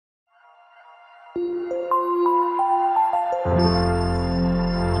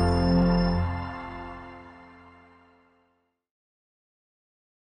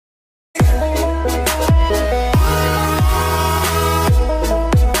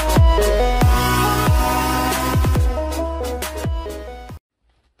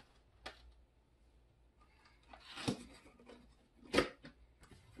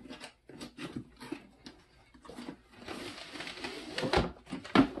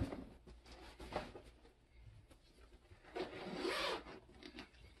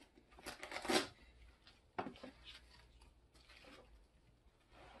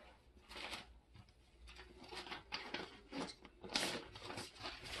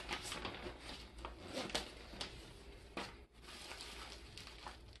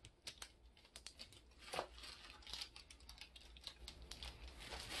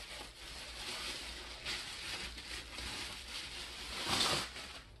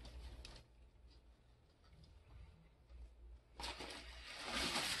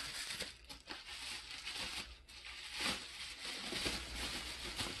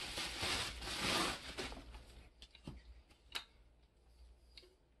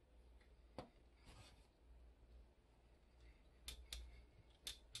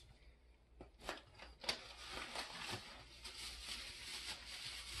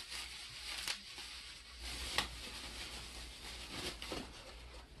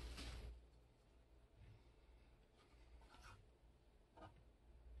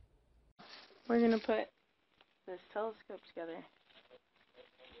We're going to put this telescope together.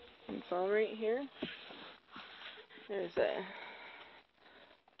 It's all right here. There's a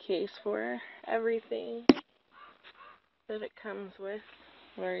case for everything that it comes with.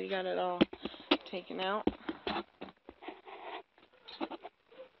 We already got it all taken out.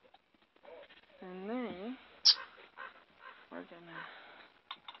 And then we're going to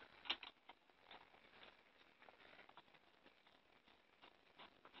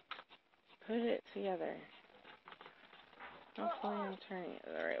put it together. Hopefully I'm turning it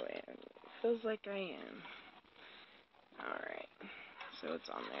the right way. It feels like I am. Alright, so it's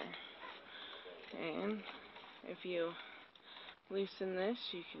on there. And if you loosen this,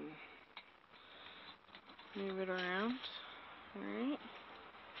 you can move it around. Alright.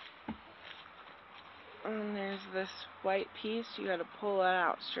 And there's this white piece. You gotta pull that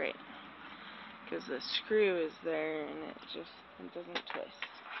out straight, because the screw is there and it doesn't twist.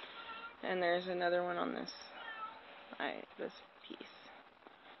 And there's another one on this piece.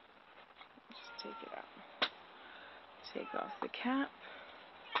 Just take it out. Take off the cap,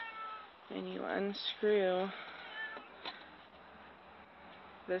 and you unscrew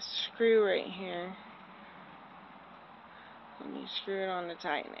this screw right here, and you screw it on to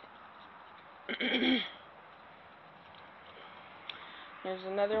tighten it. There's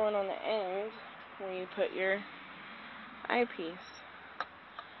another one on the end where you put your eyepiece.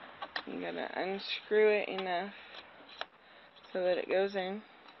 You gotta unscrew it enough so that it goes in,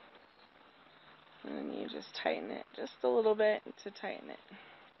 and then you just tighten it just a little bit to tighten it.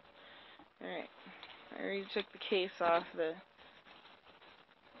 Alright, I already took the case off the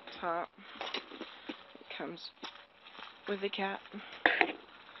top. It comes with a cap.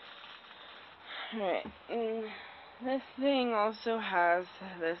 Alright, and this thing also has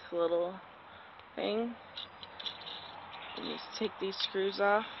this little thing. You just take these screws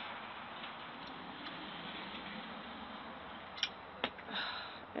off.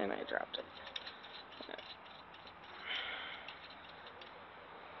 And I dropped it.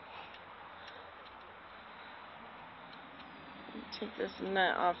 Take this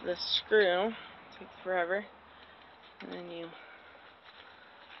nut off this screw. It takes forever. And then you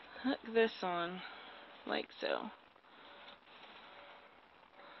hook this on like so.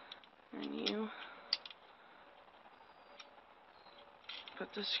 And you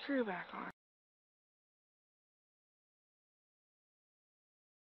put the screw back on.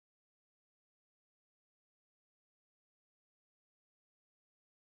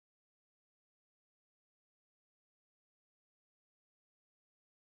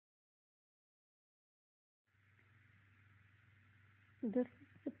 This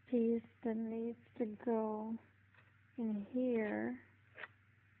is the piece that needs to go in here,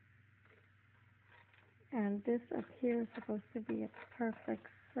 and this up here is supposed to be a perfect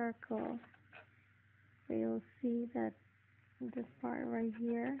circle. So you'll see that this part right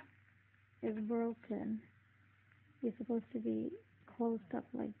here is broken. It's supposed to be closed up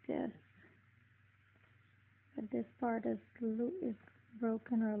like this, but this part is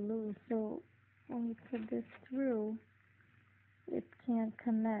broken or loose. So when you put this through, it can't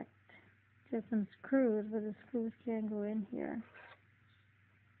connect. Just some screws, but the screws can't go in here.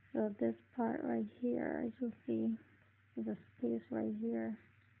 So this part right here, as you'll see, the space right here,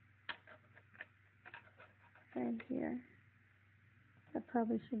 that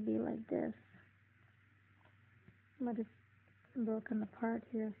probably should be like this, but it's broken apart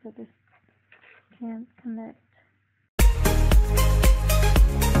here, so this can't connect.